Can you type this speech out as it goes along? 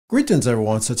Greetings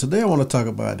everyone. So today I want to talk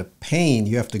about the pain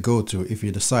you have to go through if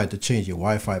you decide to change your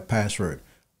Wi-Fi password,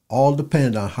 all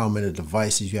depending on how many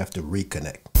devices you have to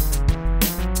reconnect.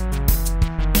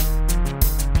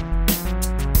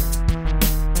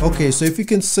 Okay, so if you're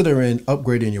considering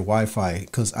upgrading your Wi-Fi,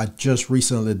 because I just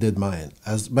recently did mine.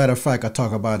 As a matter of fact, I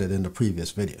talked about it in the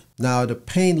previous video. Now the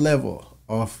pain level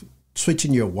of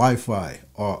switching your Wi-Fi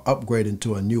or upgrading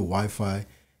to a new Wi-Fi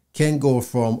can go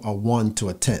from a 1 to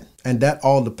a 10. And that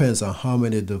all depends on how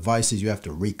many devices you have to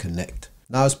reconnect.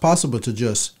 Now it's possible to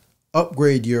just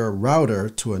upgrade your router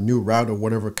to a new router,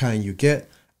 whatever kind you get,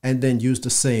 and then use the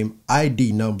same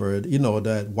ID number,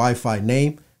 that Wi-Fi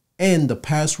name and the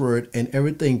password, and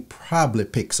everything probably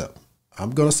picks up.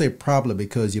 I'm going to say probably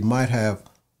because you might have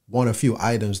one or few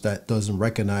items that doesn't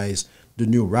recognize the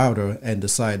new router and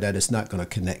decide that it's not going to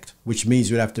connect, which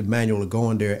means you'd have to manually go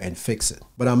in there and fix it.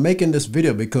 But I'm making this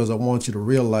video because I want you to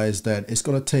realize that it's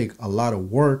going to take a lot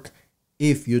of work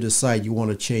if you decide you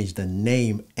want to change the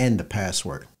name and the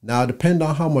password. Now, depending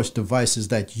on how much devices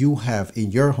that you have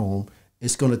in your home,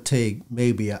 it's going to take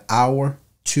maybe an hour,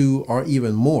 2, or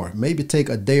even more. Maybe take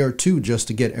a day or 2 just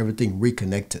to get everything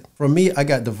reconnected. For me, I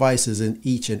got devices in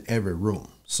each and every room.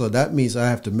 So that means I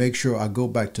have to make sure I go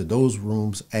back to those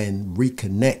rooms and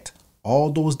reconnect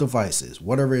all those devices,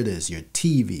 whatever it is, your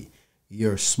TV,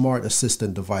 your smart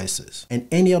assistant devices, and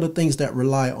any other things that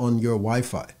rely on your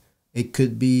Wi-Fi. It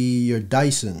could be your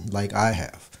Dyson, like I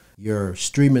have, your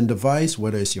streaming device,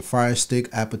 whether it's your Fire Stick,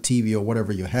 Apple TV, or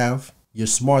whatever you have, your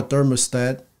smart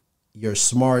thermostat, your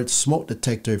smart smoke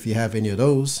detector, if you have any of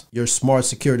those, your smart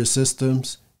security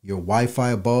systems, your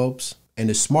Wi-Fi bulbs, and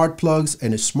the smart plugs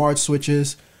and the smart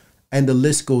switches, and the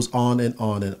list goes on and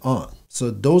on and on.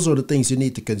 So those are the things you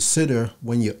need to consider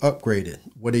when you upgrade it,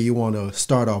 whether you want to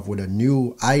start off with a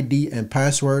new ID and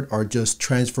password or just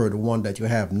transfer the one that you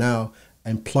have now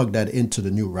and plug that into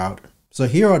the new router. So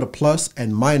here are the plus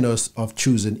and minus of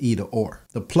choosing either or.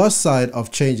 The plus side of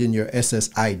changing your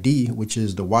SSID, which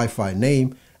is the Wi-Fi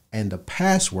name, and the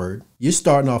password, you're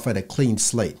starting off at a clean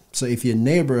slate. So if your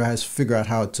neighbor has figured out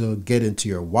how to get into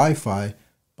your Wi-Fi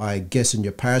by guessing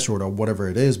your password or whatever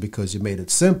it is because you made it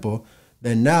simple,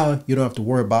 then now you don't have to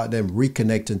worry about them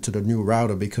reconnecting to the new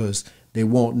router because they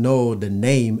won't know the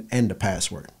name and the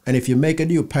password. And if you make a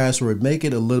new password, make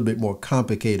it a little bit more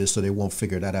complicated so they won't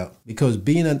figure that out. Because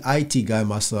being an IT guy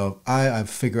myself, I've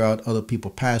figured out other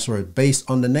people's password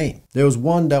based on the name. There was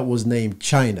one that was named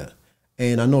China.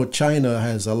 And I know China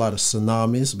has a lot of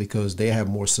tsunamis because they have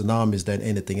more tsunamis than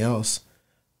anything else.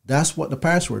 That's what the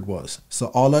password was. So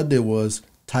all I did was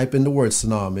type in the word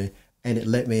tsunami and it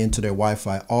let me into their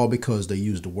Wi-Fi, all because they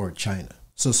used the word China.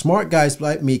 So smart guys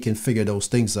like me can figure those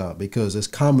things out because it's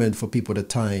common for people to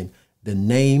tie in the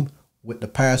name with the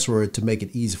password to make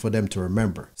it easy for them to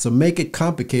remember. So make it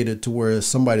complicated to where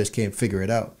somebody can't figure it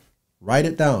out. Write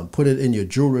it down, put it in your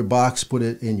jewelry box, put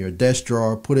it in your desk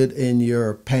drawer, put it in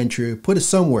your pantry, put it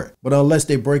somewhere. But unless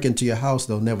they break into your house,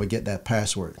 they'll never get that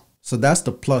password. So that's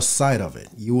the plus side of it.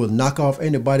 You will knock off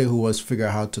anybody who has figured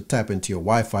out how to tap into your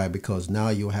Wi-Fi because now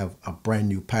you have a brand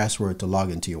new password to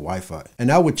log into your Wi-Fi.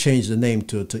 And I would change the name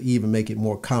to even make it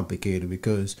more complicated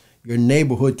because your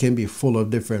neighborhood can be full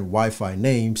of different Wi-Fi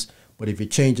names. But if you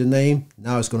change the name,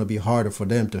 now it's going to be harder for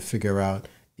them to figure out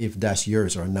if that's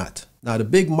yours or not. Now, the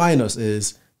big minus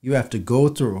is you have to go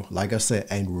through, like I said,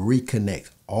 and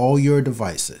reconnect all your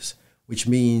devices, which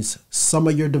means some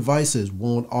of your devices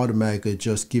won't automatically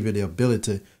just give you the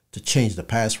ability to change the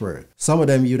password. Some of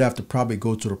them you'd have to probably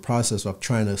go through the process of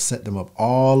trying to set them up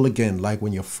all again, like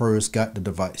when you first got the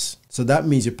device. So that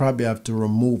means you probably have to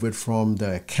remove it from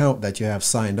the account that you have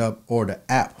signed up or the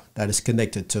app that is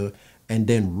connected to, and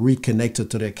then reconnect it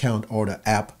to the account or the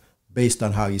app based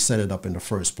on how you set it up in the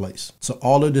first place. So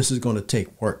all of this is going to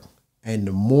take work. And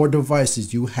the more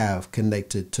devices you have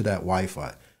connected to that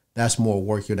Wi-Fi, that's more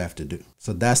work you'd have to do.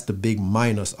 So that's the big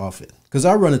minus of it. Because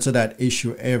I run into that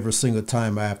issue every single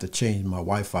time I have to change my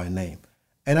Wi-Fi name.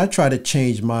 And I try to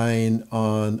change mine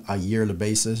on a yearly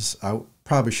basis. I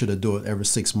probably should have done it every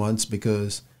 6 months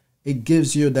because it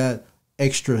gives you that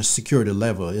extra security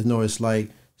level. It's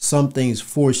like some things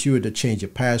force you to change your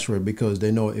password because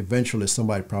they know eventually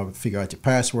somebody probably figure out your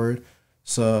password.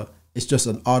 So it's just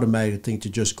an automatic thing to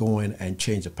just go in and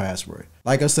change the password.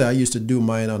 Like I said, I used to do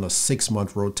mine on a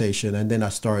 6-month rotation and then I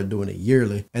started doing it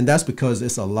yearly. And that's because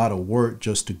it's a lot of work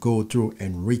just to go through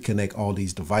and reconnect all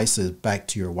these devices back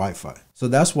to your Wi-Fi. So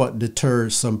that's what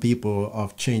deters some people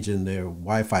of changing their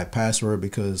Wi-Fi password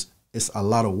because it's a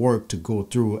lot of work to go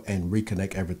through and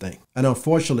reconnect everything. And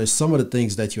unfortunately, some of the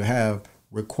things that you have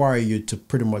require you to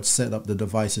pretty much set up the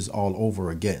devices all over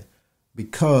again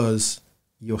because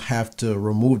you have to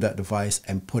remove that device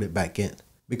and put it back in.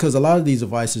 Because a lot of these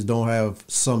devices don't have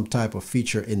some type of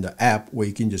feature in the app where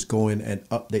you can just go in and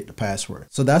update the password.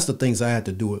 So that's the things I had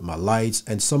to do with my lights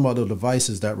and some other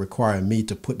devices that require me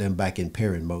to put them back in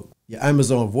pairing mode. Your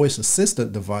Amazon voice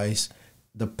assistant device,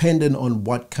 depending on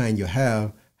what kind you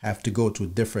have to go through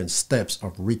different steps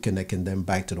of reconnecting them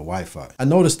back to the Wi-Fi. I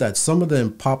noticed that some of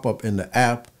them pop up in the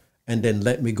app and then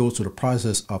let me go through the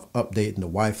process of updating the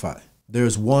Wi-Fi.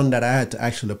 There's one that I had to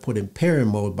actually put in pairing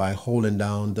mode by holding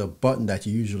down the button that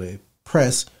you usually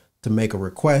press to make a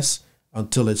request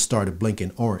until it started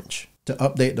blinking orange. To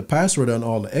update the password on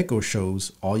all the Echo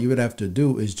shows, all you would have to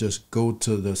do is just go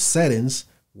to the settings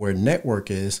where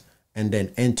network is and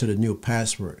then enter the new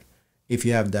password. If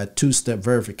you have that two-step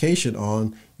verification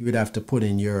on, you would have to put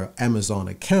in your Amazon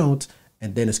account,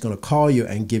 and then it's going to call you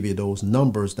and give you those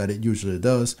numbers that it usually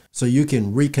does, so you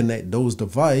can reconnect those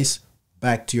devices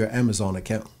back to your Amazon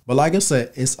account. But like I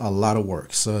said, it's a lot of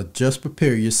work. So just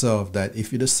prepare yourself that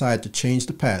if you decide to change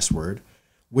the password,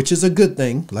 which is a good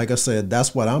thing, like I said,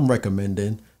 that's what I'm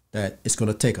recommending, that it's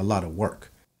going to take a lot of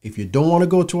work. If you don't want to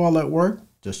go through all that work,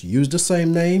 just use the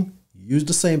same name, use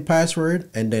the same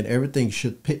password, and then everything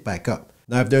should pick back up.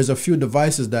 Now, if there's a few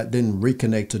devices that didn't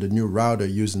reconnect to the new router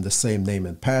using the same name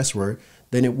and password,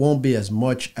 then it won't be as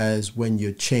much as when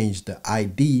you change the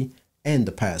ID and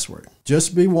the password.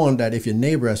 Just be warned that if your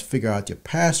neighbor has figured out your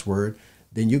password,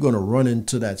 then you're going to run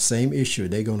into that same issue.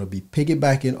 They're going to be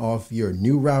piggybacking off your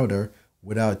new router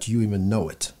without you even know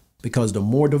it. Because the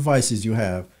more devices you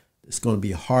have, it's going to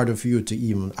be harder for you to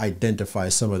even identify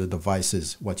some of the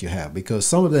devices what you have. Because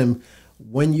some of them,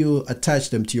 when you attach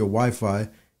them to your Wi-Fi,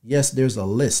 yes, there's a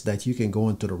list that you can go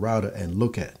into the router and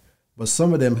look at. But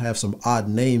some of them have some odd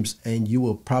names and you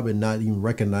will probably not even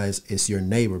recognize it's your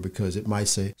neighbor because it might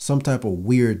say some type of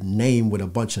weird name with a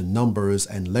bunch of numbers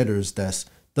and letters that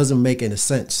doesn't make any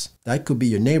sense. That could be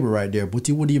your neighbor right there, but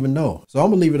you wouldn't even know. So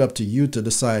I'm gonna leave it up to you to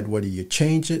decide whether you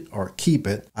change it or keep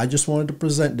it. I just wanted to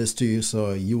present this to you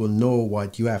so you will know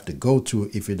what you have to go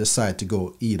through if you decide to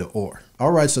go either or.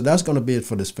 All right, so that's gonna be it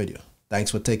for this video.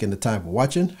 Thanks for taking the time for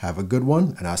watching. Have a good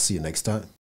one, and I'll see you next time.